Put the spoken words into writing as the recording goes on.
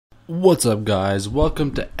What's up, guys?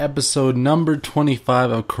 Welcome to episode number 25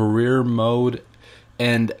 of Career Mode,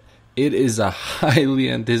 and it is a highly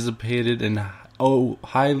anticipated and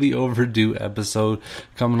highly overdue episode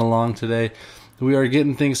coming along today. We are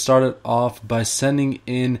getting things started off by sending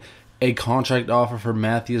in a contract offer for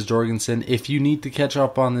Matthias Jorgensen. If you need to catch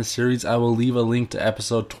up on this series, I will leave a link to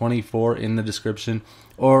episode 24 in the description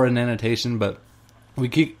or an annotation, but we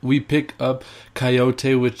pick up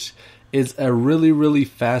Coyote, which is a really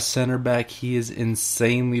fast center back. He is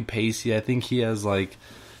insanely pacey. I think he has like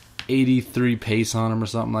 83 pace on him or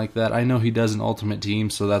something like that. I know he does an Ultimate Team,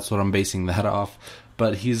 so that's what I'm basing that off.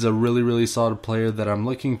 But he's a really solid player that I'm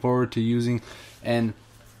looking forward to using. And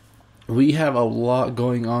we have a lot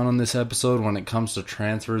going on this episode when it comes to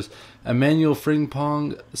transfers. Emmanuel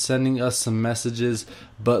Frimpong sending us some messages,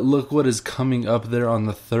 but look what is coming up there on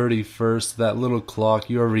the 31st. That little clock,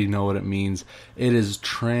 you already know what it means. It is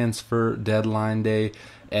transfer deadline day,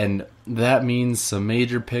 and that means some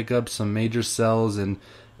major pickups, some major sells, and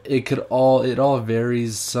it all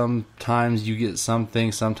varies. Sometimes you get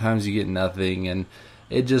something, sometimes you get nothing, and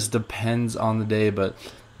it just depends on the day, but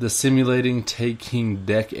the simulating taking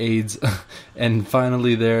decades, and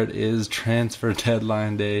finally there it is, transfer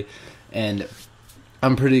deadline day, and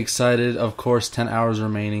I'm pretty excited. Of course, 10 hours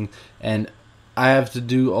remaining, and I have to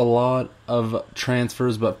do a lot of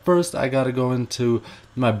transfers, but first I gotta go into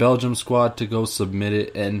my Belgium squad to go submit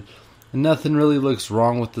it, and nothing really looks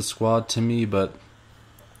wrong with the squad to me, but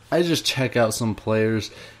I just check out some players.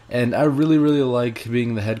 And I really like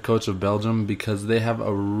being the head coach of Belgium because they have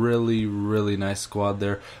a really nice squad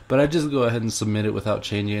there. But I just go ahead and submit it without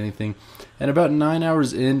changing anything. And about 9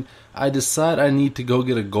 hours in, I decide I need to go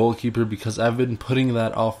get a goalkeeper because I've been putting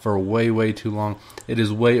that off for way too long. It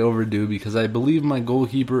is way overdue because I believe my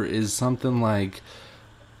goalkeeper is something like,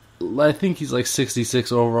 I think he's like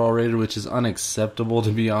 66 overall rated, which is unacceptable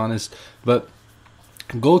to be honest. But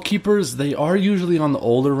goalkeepers, they are usually on the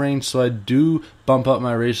older range, so I do bump up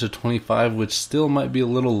my rating to 25, which still might be a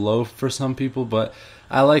little low for some people, but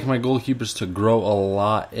I like my goalkeepers to grow a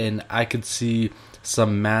lot, and I could see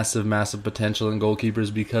some massive potential in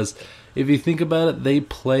goalkeepers because if you think about it, they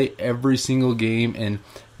play every single game, and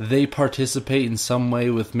they participate in some way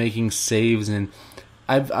with making saves, and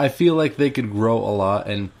I feel like they could grow a lot.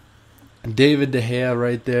 And David De Gea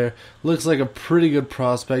right there looks like a pretty good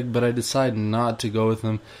prospect, but I decide not to go with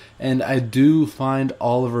him. And I do find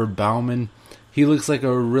Oliver Baumann. He looks like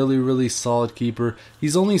a really solid keeper.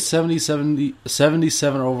 He's only 77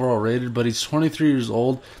 overall rated, but he's 23 years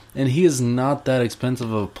old, and he is not that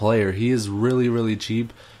expensive of a player. He is really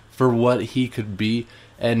cheap for what he could be.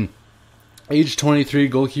 And age 23,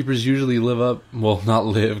 goalkeepers usually not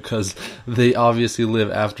live because they obviously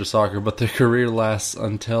live after soccer, but their career lasts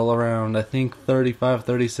until around, I think, 35,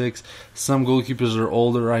 36. Some goalkeepers are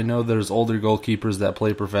older. I know there's older goalkeepers that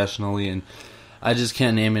play professionally, and I just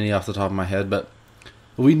can't name any off the top of my head, but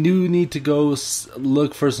we do need to go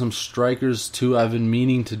look for some strikers too. I've been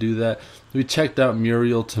meaning to do that. We checked out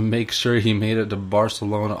Muriel to make sure he made it to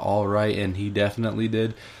Barcelona all right, and he definitely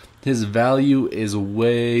did. His value is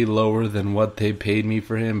way lower than what they paid me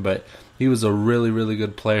for him, but he was a really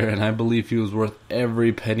good player, and I believe he was worth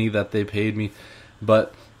every penny that they paid me.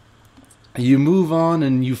 But you move on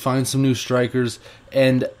and you find some new strikers,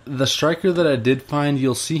 and the striker that I did find,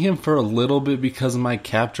 you'll see him for a little bit because my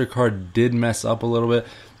capture card did mess up a little bit,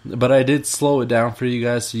 but I did slow it down for you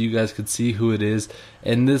guys so you guys could see who it is.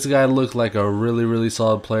 And this guy looked like a really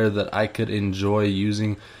solid player that I could enjoy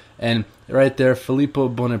using. And right there, Filippo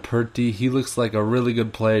Bonaperti, he looks like a really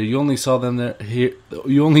good player. You only saw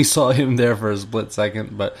him there for a split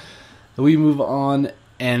second, but we move on,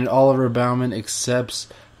 and Oliver Baumann accepts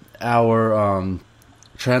our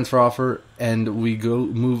transfer offer, and we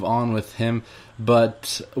move on with him.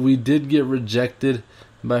 But we did get rejected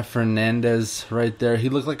by Fernandez right there. He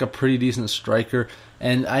looked like a pretty decent striker,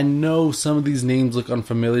 and I know some of these names look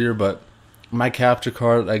unfamiliar, but my capture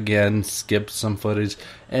card again skipped some footage,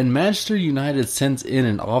 and Manchester United sends in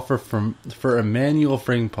an offer for Emmanuel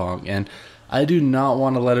Frimpong, and I do not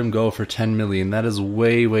want to let him go for 10 million. That is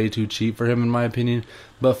way too cheap for him in my opinion.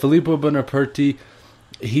 But Filippo Bonaperti,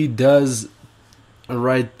 he does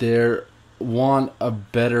right there want a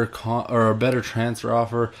better transfer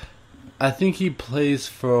offer. I think he plays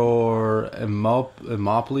for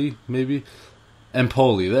Empoli, maybe.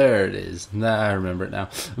 Empoli, there it is. I remember it now.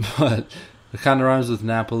 But it kind of rhymes with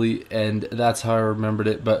Napoli, and that's how I remembered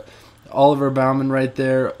it. But Oliver Baumann right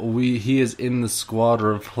there, he is in the squad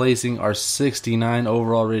replacing our 69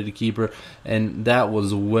 overall rated keeper, and that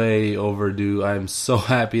was way overdue. I'm so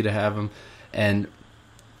happy to have him. And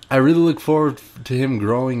I really look forward to him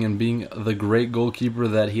growing and being the great goalkeeper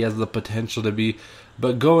that he has the potential to be.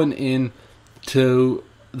 But going in to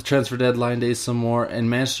the transfer deadline day some more, and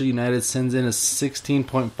Manchester United sends in a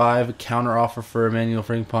 16.5 counter offer for Emmanuel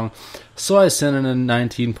Frimpong. So I sent in a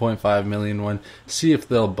 19.5 million one. See if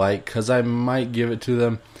they'll bite, because I might give it to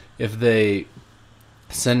them if they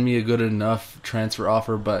send me a good enough transfer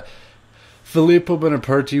offer. But Filippo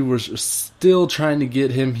Benaperti, we're still trying to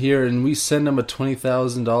get him here, and we send him a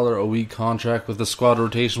 $20,000 a week contract with the squad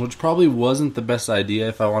rotation, which probably wasn't the best idea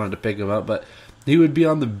if I wanted to pick him up, but he would be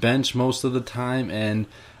on the bench most of the time, and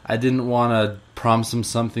I didn't want to promise him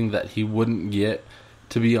something that he wouldn't get,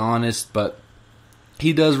 to be honest, but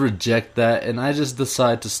he does reject that, and I just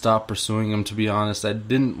decided to stop pursuing him, to be honest. I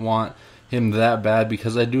didn't want him that bad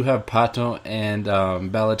because I do have Pato and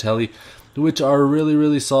Balotelli, which are really,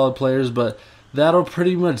 really solid players, but that'll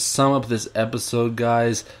pretty much sum up this episode,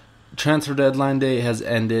 guys. Transfer deadline day has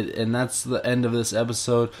ended, and that's the end of this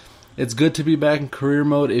episode. It's good to be back in career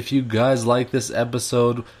mode. If you guys like this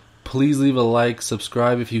episode, please leave a like,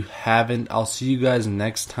 subscribe if you haven't. I'll see you guys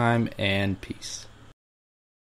next time, and peace.